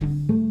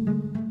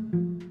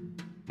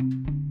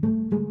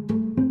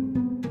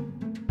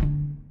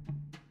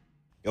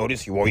Yo,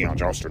 this is your boy Young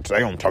Johnster.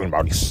 Today I'm talking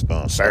about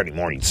Saturday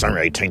morning, December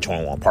 18,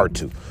 21, part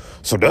 2.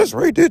 So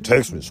Desiree did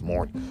text me this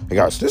morning. Hey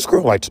guys, this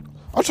girl I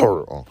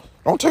told her,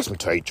 don't text me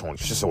till 8:20.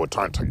 She said, what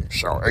time to take a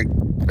shower?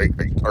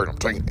 8:30, I'm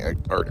taking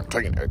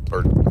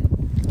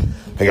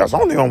 8:30. Hey guys, I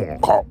don't think I'm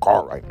gonna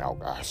call right now,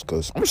 guys,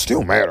 because I'm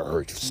still mad at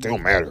her. You're still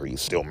mad at her.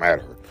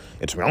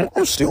 And to me,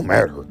 I'm still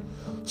mad at her.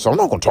 So I'm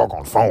not gonna talk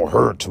on the phone with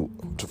her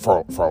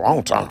for a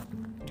long time.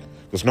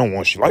 Because no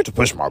one, she like to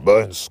push my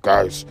buttons,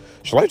 guys.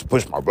 She like to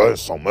push my buttons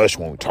so much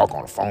when we talk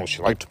on the phone.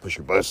 She like to push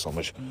your buttons so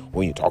much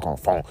when you talk on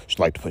the phone. She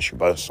like to push your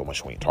buttons so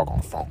much when you talk on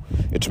the phone.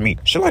 And to me,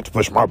 she like to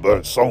push my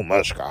buttons so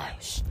much,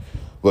 guys.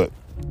 But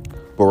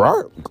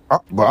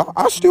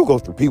I still go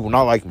through people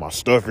not liking my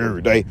stuff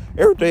every day.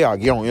 Every day I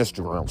get on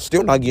Instagram,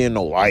 still not getting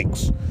no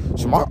likes.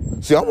 So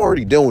I'm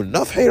already dealing with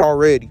enough hate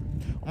already.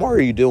 I'm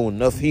already dealing with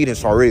enough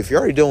heathens already. If you're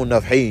already dealing with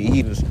enough hate and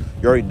heathens,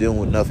 you're already dealing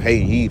with enough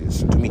hate and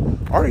heathens. To me,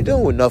 I'm already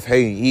dealing with enough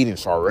hate and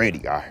heathens already,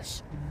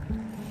 guys.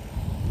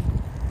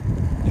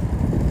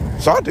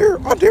 So I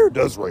dare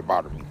Desiree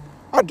bother me.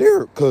 I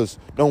dare, because,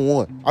 number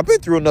one, I've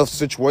been through enough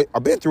situations.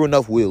 I've been through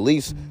enough with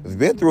Elise. If you've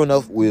been through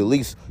enough with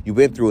Elise, you've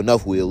been through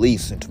enough with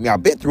Elise. And to me,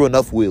 I've been through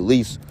enough with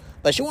Elise.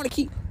 But she want to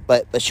keep,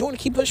 but she want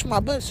to keep pushing my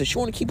buttons. So she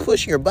want to keep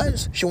pushing your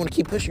buttons. She want to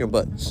keep pushing your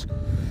buttons.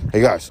 Hey,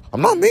 guys,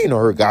 I'm not mean to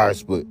her,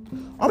 guys, but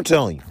I'm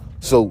telling you.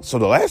 So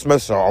the last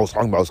message I was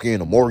talking about was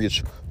getting a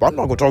mortgage, but I'm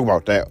not going to talk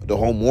about that the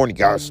whole morning,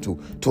 guys, till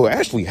it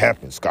actually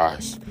happens,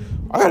 guys.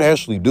 I got to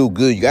actually do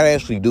good. You got to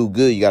actually do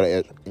good.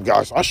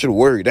 Guys, I should have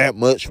worried that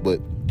much,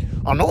 but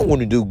I know I'm going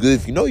to do good.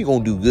 If you know you're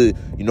going to do good,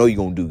 you know you're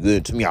going to do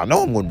good. To me, I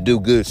know I'm going to do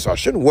good, so I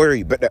shouldn't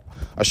worry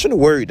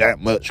that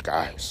much,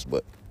 guys.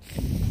 But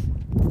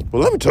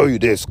let me tell you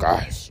this,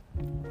 guys.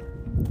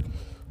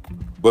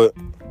 Because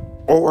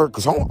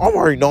I'm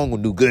already know I'm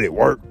going to do good at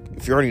work.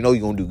 If you already know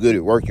you're going to do good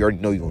at work, you already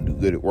know you're going to do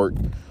good at work.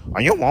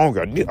 I am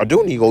hungry. I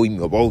do need to go eat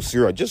me a bowl of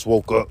cereal. I just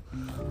woke up.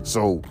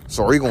 So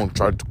are you going to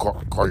try to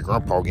call your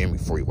grandpa again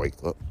before you wake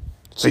up?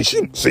 See,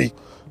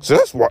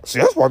 that's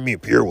why me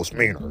and Pierre was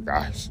mean to her,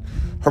 guys.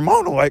 Her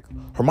mom don't like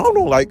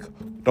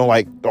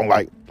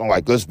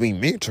us being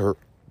mean to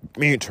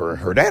her.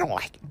 Her dad don't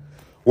like it.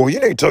 Well,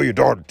 you need to tell your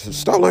daughter to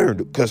stop letting her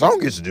do, because I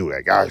don't get to do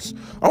that, guys.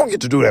 I don't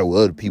get to do that with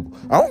other people.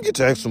 I don't get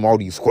to ask them all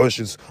these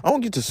questions. I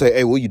don't get to say,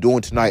 hey, what you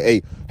doing tonight?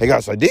 Hey,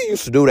 guys, I did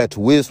used to do that to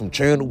Wiz from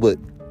Channel, but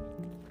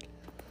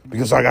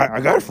because I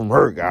got it from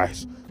her,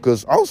 guys.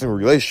 Because I was in a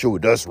relationship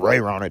with Desiree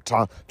around that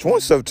time.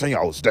 2017,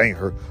 I was dating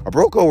her. I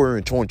broke up with her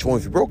in 2020.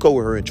 If you broke up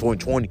with her in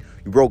 2020,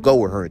 you broke up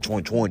with her in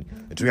 2020.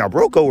 And to me, I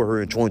broke up with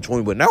her in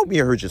 2020, but now me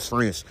and her just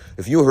friends.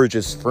 If you and her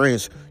just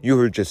friends, you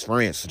and her just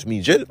friends. So to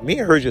me, me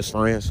and her just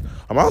friends.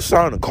 I'm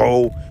outside in the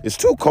cold. It's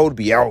too cold to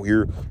be out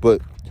here,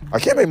 but I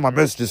can't make my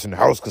messages in the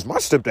house because my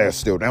stepdad's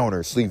still down there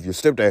asleep. Your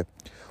stepdad,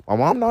 my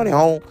mom not at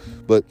home,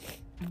 but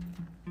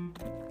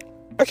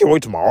I can't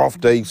wait till my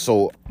off day,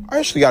 so I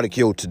actually got to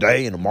kill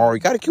today and tomorrow. You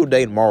got to kill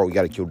today and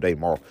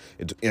tomorrow.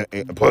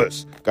 And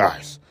plus,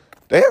 guys,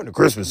 they having the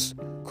Christmas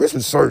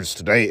service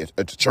today at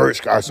the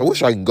church, guys. So I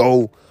wish I can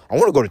go. I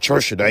want to go to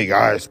church today,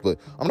 guys, but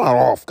I'm not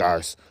off,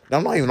 guys.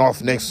 I'm not even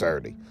off next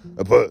Saturday.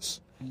 And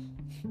plus,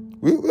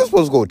 we're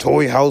supposed to go to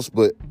Toy House,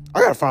 but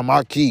I got to find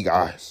my key,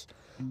 guys,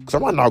 because I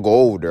might not go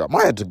over there. I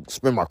might have to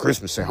spend my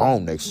Christmas at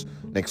home next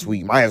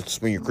week. Might have to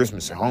spend your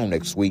Christmas at home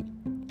next week.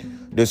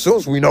 Then as soon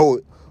as we know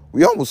it,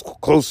 we almost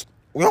close.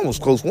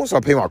 Once I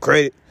pay my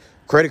credit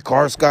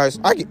cards, guys,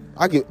 I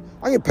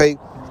get paid.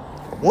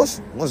 Once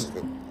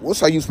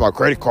I use my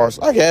credit cards,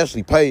 I can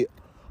actually pay it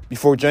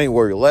before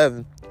January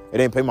 11th, and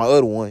then pay my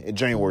other one in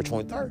January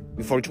 23rd,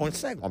 before the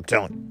 22nd. I'm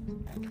telling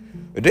you.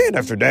 And then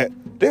after that,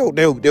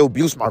 they'll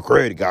abuse my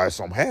credit, guys.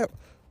 So I'm happy.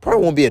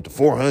 Probably won't be at the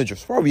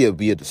 400s. Probably it'll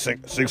be at the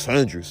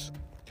 600s.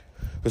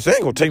 Because it ain't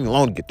gonna take me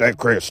long to get that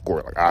credit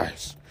score,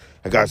 guys.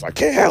 And guys, I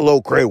can't have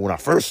low credit when I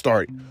first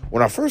started.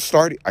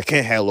 I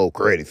can't have low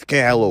credit. If you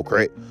can't have low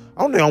credit,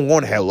 I don't think I'm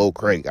going to have low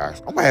credit, guys.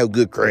 I'm going to have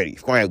good credit.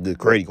 If you're going to have good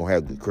credit, you're going to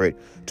have good credit.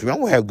 To me, I'm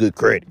going to have good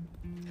credit.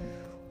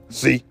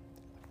 See,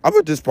 I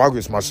bet this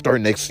progress might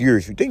start next year.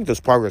 If you think this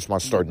progress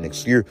might start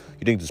next year,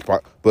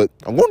 but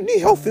I'm going to need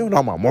help filling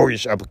out my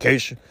mortgage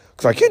application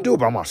because I can't do it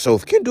by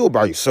myself. You can't do it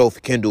by yourself.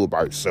 You can't do it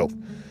by yourself.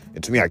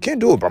 And to me, I can't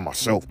do it by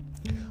myself.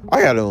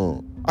 I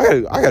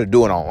gotta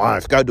do it online.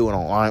 If I gotta do it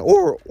online,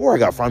 or I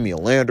gotta find me a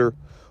lender,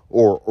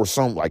 or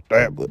something like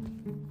that. But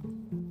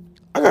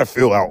I gotta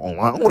fill out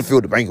online. I'm gonna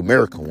fill the Bank of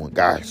America one,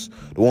 guys.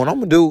 The one I'm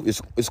gonna do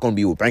is it's gonna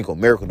be with Bank of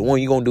America. The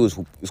one you're gonna do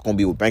it's gonna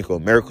be with Bank of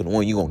America. The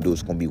one you're gonna do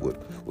is gonna be with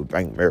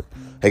Bank of America.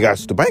 Hey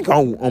guys, the bank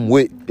I'm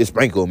with is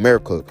Bank of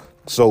America.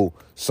 So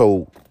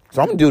I'm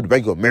gonna do the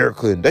Bank of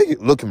America, and they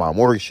look at my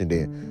mortgage and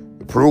then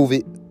approve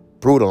the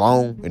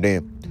loan, and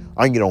then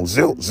I can get on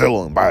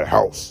Zillow and buy the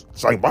house.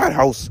 So I can buy the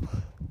house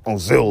on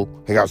Zillow.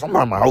 Hey guys, I'm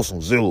buying my house on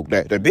Zillow.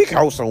 That big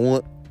house I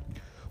want.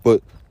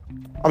 But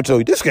I'm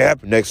telling you, this can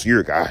happen next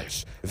year,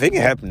 guys. If it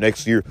can happen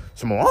next year,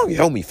 so my mom can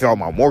help me fill out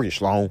my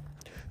mortgage loan.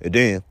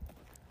 And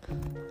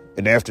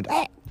after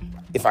that,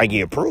 if I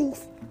get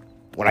approved,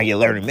 when I get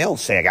Larry Mail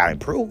say I got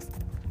approved,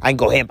 I can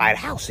go ahead and buy the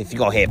house. If you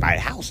go ahead and buy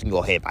the house, you can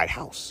go ahead and buy the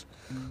house.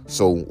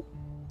 So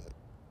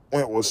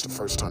when was the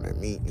first time that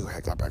me and you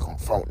had got back on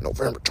the phone?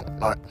 November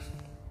 29th.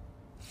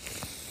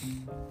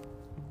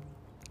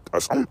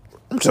 Guys, I'm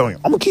telling you,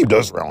 I'm gonna keep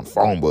Desiree on the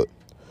phone, but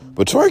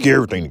till I get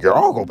everything together,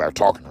 I'll go back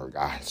talking to her,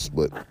 guys.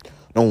 But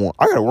number one,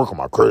 I gotta work on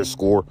my credit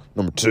score.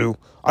 Number two,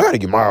 I gotta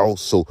get my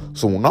house. So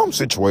when I'm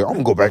situated, I'm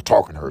gonna go back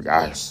talking to her,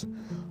 guys.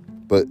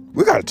 But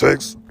we got a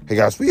text. Hey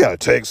guys, we got a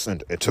text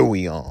until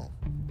we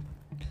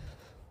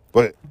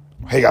But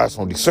hey guys,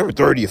 on December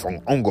 30th, I'm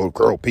gonna go to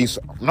Girl Peace.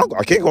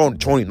 I can't go on the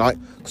 29th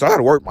because I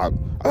gotta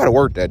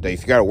work that day.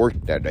 If you gotta work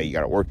that day, you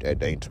gotta work that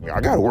day. To me, I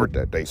gotta work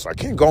that day, so I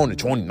can't go on the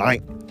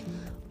 29th.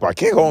 But I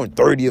can't go on the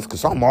 30th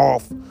because I'm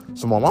off.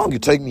 So my mom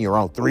can take me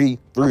around 3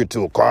 or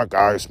 2 o'clock,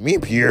 guys. Me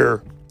and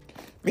Pierre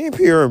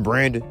and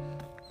Brandon.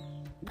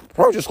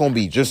 Probably just gonna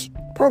be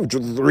probably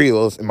just the 3 of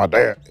us and my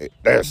dad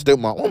still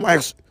my mom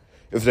asked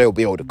if they'll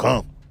be able to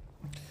come.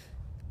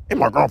 And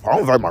my grandpa,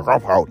 I'll invite my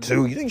grandpa out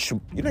too. You think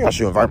I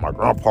should invite my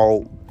grandpa?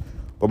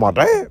 But my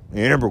dad and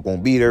Amber gonna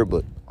be there,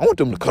 but I want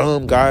them to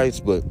come, guys.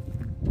 But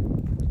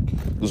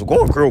we're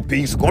going to Girl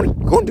Peace, going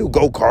to do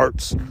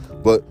go-karts,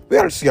 but we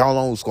gotta see how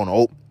long it's gonna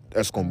open.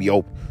 That's gonna be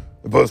open.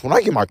 But when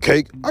I get my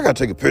cake, I gotta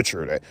take a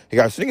picture of that. Hey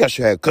guys, you think I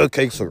should have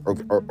cupcakes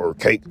or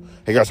cake?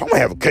 Hey guys, I'm gonna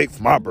have a cake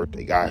for my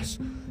birthday, guys.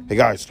 Hey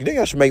guys, you think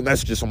I should make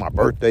messages on my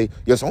birthday?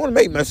 Yes, I want to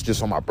make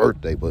messages on my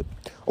birthday, but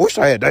I wish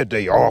I had that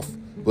day off.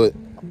 But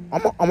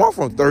I'm off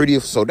on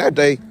 30th, so that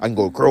day I can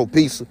go to Girl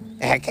Pizza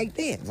and have cake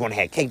then. If you want to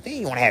have cake then,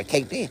 you want to have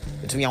cake then.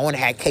 And to me, I want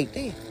to have cake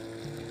then.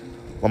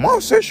 My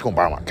mom said she's gonna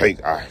buy my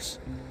cake, guys.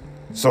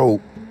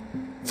 So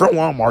from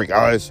Walmart,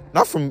 guys,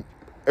 not from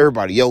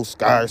everybody else,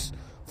 guys.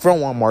 From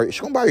Walmart,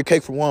 she's gonna buy your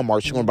cake from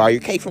Walmart. She's gonna buy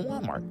your cake from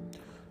Walmart.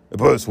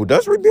 But will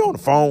Desiree be on the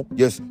phone?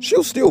 Yes,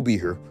 she'll still be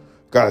here,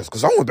 guys.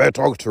 Because I went back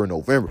talking to her in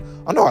November.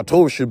 I know I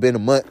told her it should have been a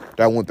month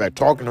that I went back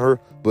talking to her,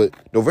 but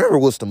November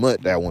was the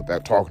month that I went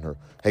back talking to her.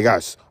 Hey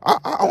guys,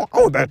 I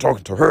went back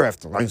talking to her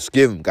after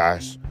Thanksgiving,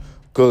 guys,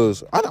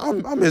 because I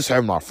miss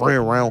having my friend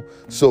around.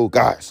 So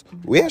guys,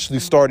 we actually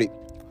started.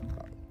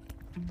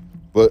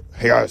 But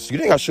hey guys, you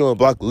think I should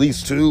unblock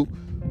Elise too?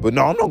 But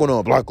no, I'm not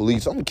gonna unblock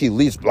Elise. I'm gonna keep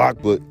Elise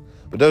blocked, but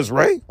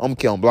Desiree, I'm gonna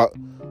keep unblock.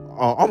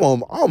 I'm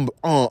gonna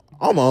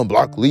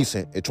unblock Elise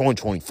in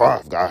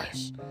 2025,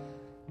 guys.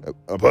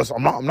 Plus,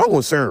 I'm not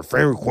gonna send her a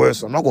friend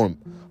request. I'm not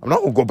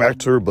gonna go back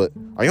to her, but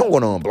I am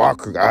gonna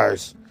unblock her,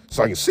 guys,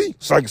 so I can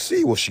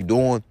see what she's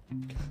doing,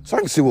 so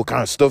I can see what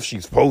kind of stuff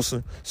she's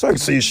posting, so I can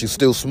see if she's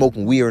still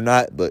smoking weed or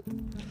not. But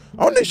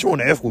I don't think she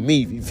want to F with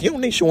me. If you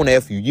don't think she want to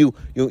F with you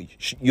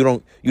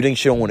think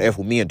she don't want to F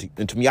with me,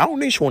 and to me, I don't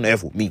think she want to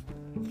F with me.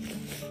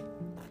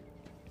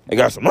 Hey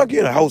guys, I'm not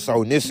getting a house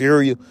out in this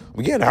area.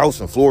 I'm getting a house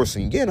in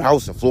Florissant. I'm getting a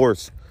house in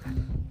Florissant.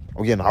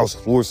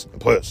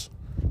 Plus,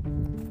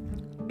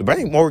 the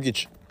bank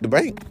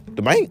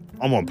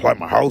I'm gonna apply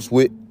my house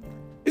with,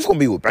 it's gonna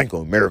be with Bank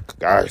of America,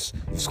 guys.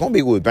 If it's gonna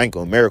be with Bank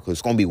of America,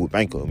 it's gonna be with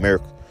Bank of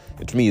America.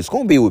 And to me, it's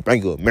gonna be with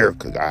Bank of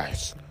America,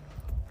 guys.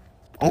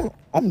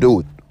 I'm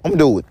doing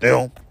with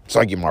them, so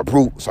I get my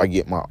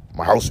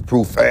my house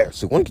approved fast.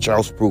 So when you get your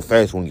house approved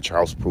fast, So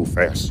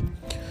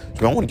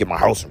I want to get my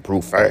house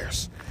approved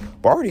fast.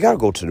 But I already got to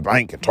go to the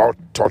bank and talk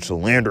to the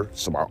lender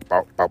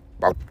about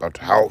the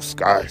house,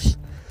 guys.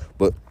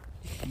 But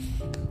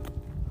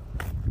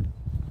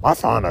my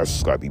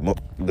finances got to be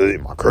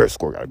good. My credit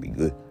score got to be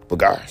good. But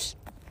guys,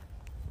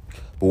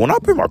 when I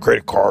pay my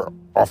credit card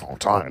off on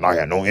time and I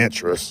had no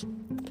interest,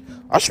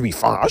 I should be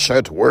fine. I should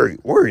have to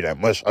worry that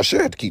much. I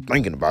should have to keep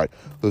thinking about it.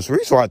 Because the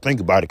reason why I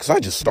think about it, because I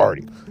just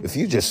started. If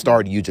you just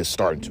started, you just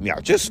started. To me, I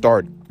just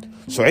started.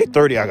 So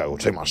 8:30, I got to go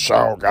take my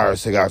shower,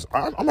 guys. Hey, guys,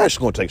 I'm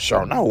actually going to take a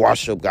shower. Now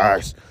wash up,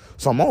 guys.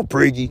 So I'm all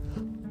pretty.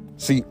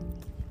 See,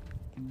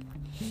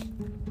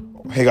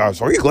 hey,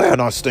 guys, are you glad I'm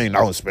not staying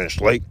out in Spanish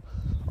Lake?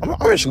 I'm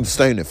actually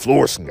staying in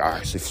Florissant,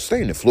 guys. If you're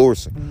staying in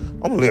Florissant, I'm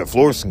going to live in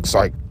Florissant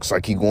because I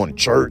keep going to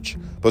church.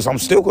 But I'm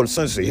still going to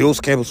Sunset Hills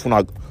campus when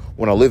I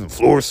live in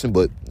Florissant,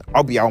 but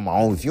I'll be out on my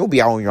own. If you'll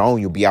be out on your own,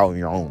 you'll be out on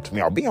your own. To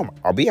me, I'll be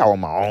out on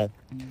my own.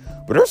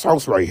 But this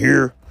house right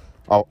here,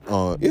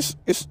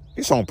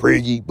 it's on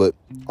Prairie, but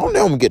I don't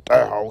know I'm gonna get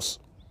that house.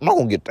 I'm not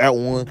gonna get that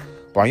one,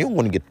 but I am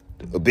gonna get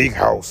a big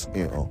house,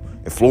 in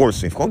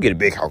Florissant. If I'm gonna get a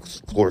big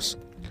house in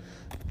Florissant.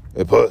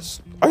 And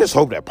plus, I just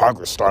hope that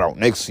progress start out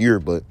next year.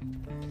 But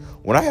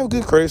when I have a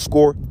good credit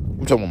score,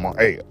 I'm telling my mom,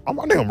 hey, I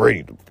think I'm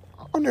ready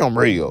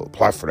to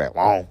apply for that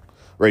loan,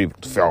 ready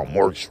to fill out a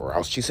mortgage for a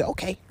house. She said,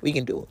 okay, we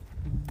can do it.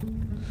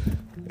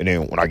 And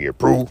then when I get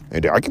approved,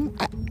 and then I can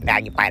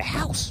buy the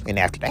house. And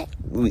after that,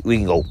 we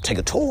can go take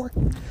a tour.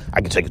 I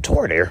can take a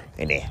tour there,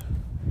 and then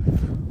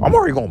I'm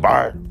already going to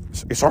buy it.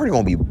 It's already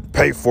going to be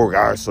paid for,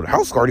 guys. So the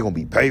house is already going to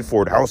be paid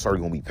for. The house is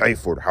already going to be paid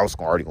for. The house is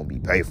already going to be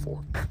paid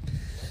for.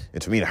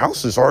 And to me, the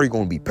house is already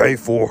going to be paid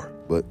for.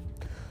 But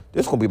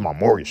this is going to be my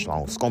mortgage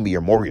loan. It's going to be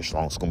your mortgage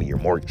loan. It's going to be your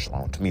mortgage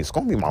loan. To me, it's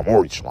going to be my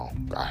mortgage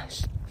loan,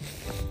 guys.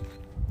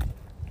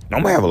 Now,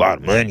 I'm going to have a lot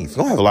of money. If you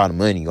don't have a lot of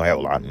money, you're going to have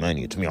a lot of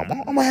money. To me, I'm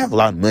going to have a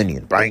lot of money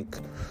in the bank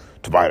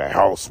to buy that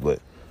house. But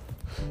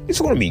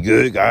it's going to be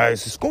good,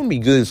 guys. It's going to be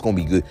good. It's going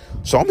to be good.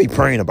 So I'll be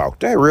praying about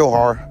that real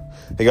hard.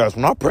 Hey, guys,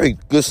 when I pray,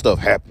 good stuff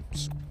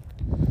happens.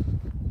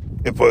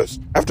 And plus,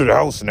 after the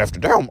house and after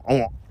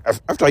that,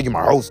 after I get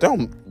my house, then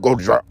I'm go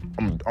to drive.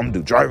 I'm gonna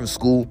do driving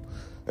school,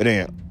 and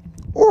then,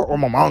 or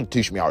my mom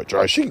teach me how to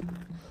drive. She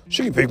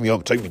can pick me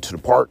up, take me to the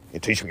park,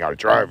 and teach me how to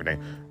drive. And then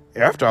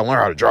after I learn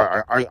how to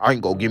drive, I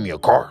ain't go give me a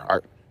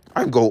car.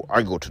 I can go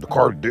to the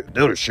car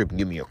dealership and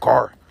give me a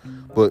car.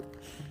 But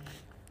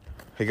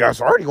hey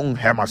guys, I already gonna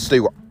have my stay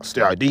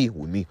ID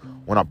with me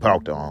when I put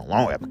out the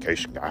loan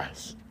application,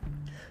 guys.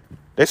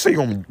 They say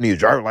you're gonna need a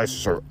driver's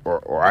license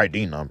or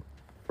ID number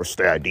or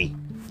stay ID.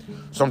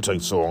 So I'm telling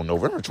you, so on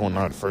November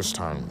 29th, the first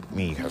time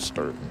you have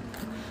started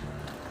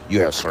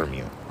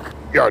me up.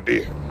 Yeah, I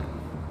did.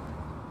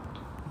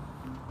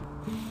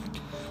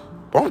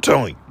 But I'm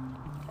telling you,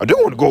 I do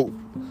want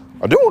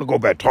to go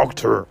back talk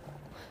to her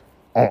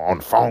on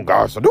the phone,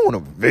 guys. I do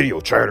want to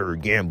video chat her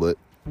again, but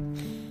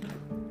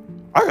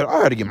I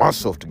got to get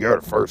myself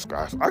together first,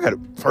 guys. I got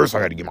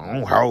to get my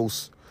own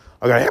house.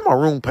 I got to have my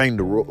room painted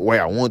the way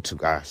I want to,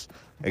 guys.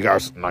 Hey,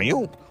 guys, now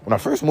when I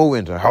first move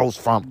into the house,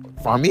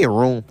 find me a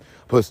room,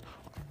 plus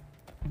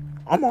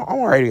I'm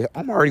already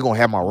gonna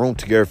have my room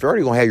together. If you're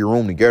already gonna have your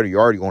room together, you're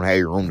already gonna have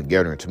your room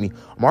together. And to me,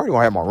 I'm already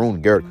gonna have my room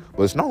together,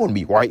 but it's not gonna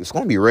be white. It's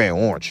gonna be red and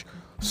orange.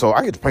 So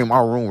I get to paint my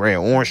room red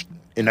and orange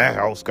in that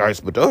house, guys.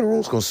 But the other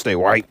room's gonna stay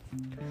white.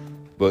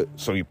 But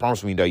so you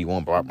promise me that you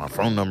won't block my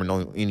phone number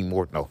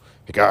anymore? No.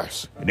 Hey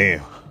guys, and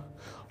then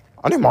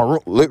I think my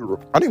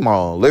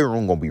living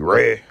room gonna be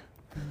red.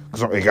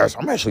 Cause hey guys,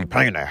 I'm actually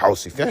painting that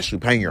house. If you actually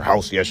paint your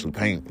house, you actually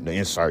paint the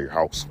inside of your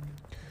house.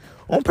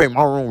 I'm gonna paint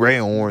my room red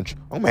and orange.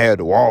 I'm gonna have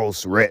the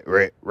walls red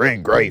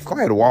and gray. If I'm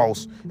gonna have the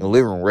walls in the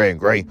living room red and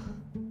gray,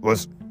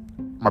 was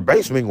my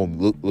basement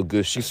gonna look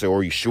good? She said,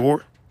 "Are you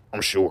sure?"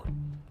 I'm sure.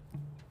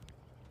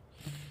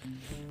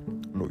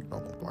 No, you're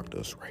not gonna block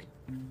this, right?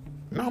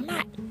 No, I'm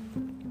not.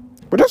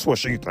 But that's what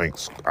she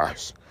thinks,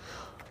 guys.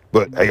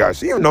 But hey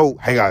guys, even though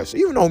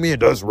me and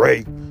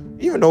Desiree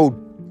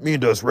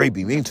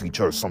be mean to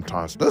each other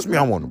sometimes, doesn't mean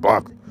I want to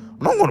block her. I'm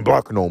not gonna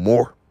block her no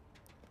more.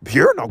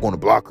 Pierre not gonna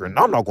block her, and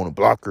I'm not gonna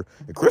block her,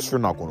 and Christopher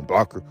not gonna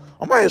block her.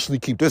 I might actually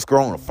keep this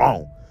girl on the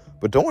phone.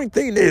 But the only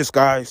thing is,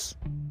 guys,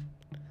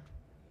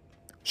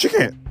 she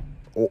can't.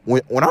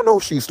 When I know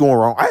she's doing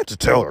wrong, I have to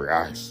tell her,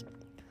 guys.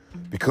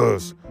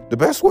 Because the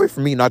best way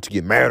for me not to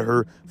get mad at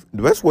her,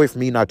 the best way for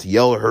me not to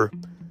yell at her,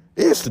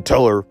 is to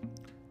tell her.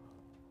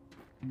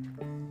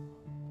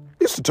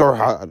 It's to tell her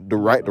how the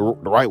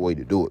right way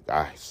to do it,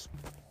 guys.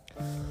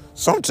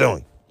 So I'm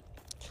telling you.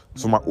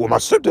 So will my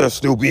stepdad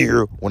still be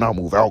here when I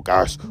move out,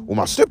 guys? Will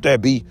my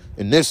stepdad be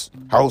in this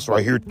house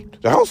right here?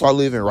 The house I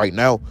live in right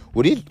now,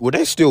 would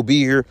they still be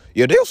here?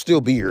 Yeah, they'll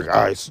still be here,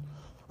 guys.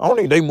 I don't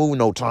think they moving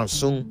no time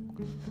soon.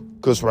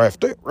 Because right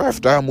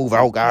after I move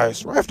out,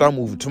 guys, right after I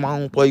move to my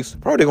own place,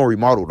 probably they're going to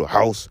remodel the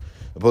house.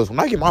 Because when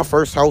I get my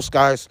first house,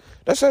 guys,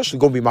 that's actually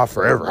going to be my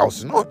forever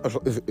house.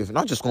 It's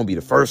not just going to be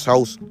the first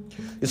house,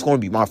 it's going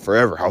to be my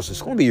forever house.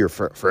 It's going to be your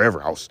forever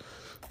house.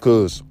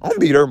 Because I'm going to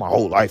be there my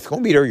whole life. You're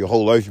going to be there your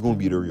whole life. You're going to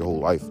be there your whole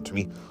life. To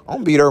me, I'm going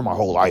to be there my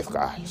whole life,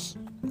 guys.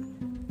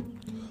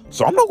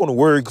 So I'm not going to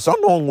worry because I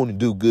know I'm going to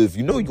do good. If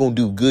you know you're going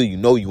to do good, you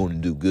know you're going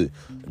to do good.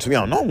 To me,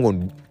 I know I'm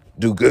going to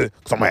do good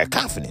because I'm going to have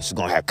confidence. You're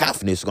going to have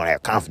confidence. You're going to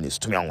have confidence.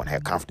 To me, I'm going to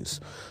have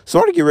confidence. So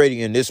I'm going to get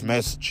ready in this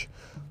message.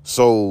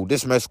 So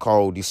this message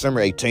called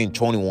December 18,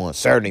 21,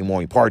 Saturday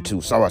morning, part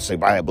 2. So I say,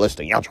 bye, bless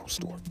the Yancho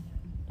store.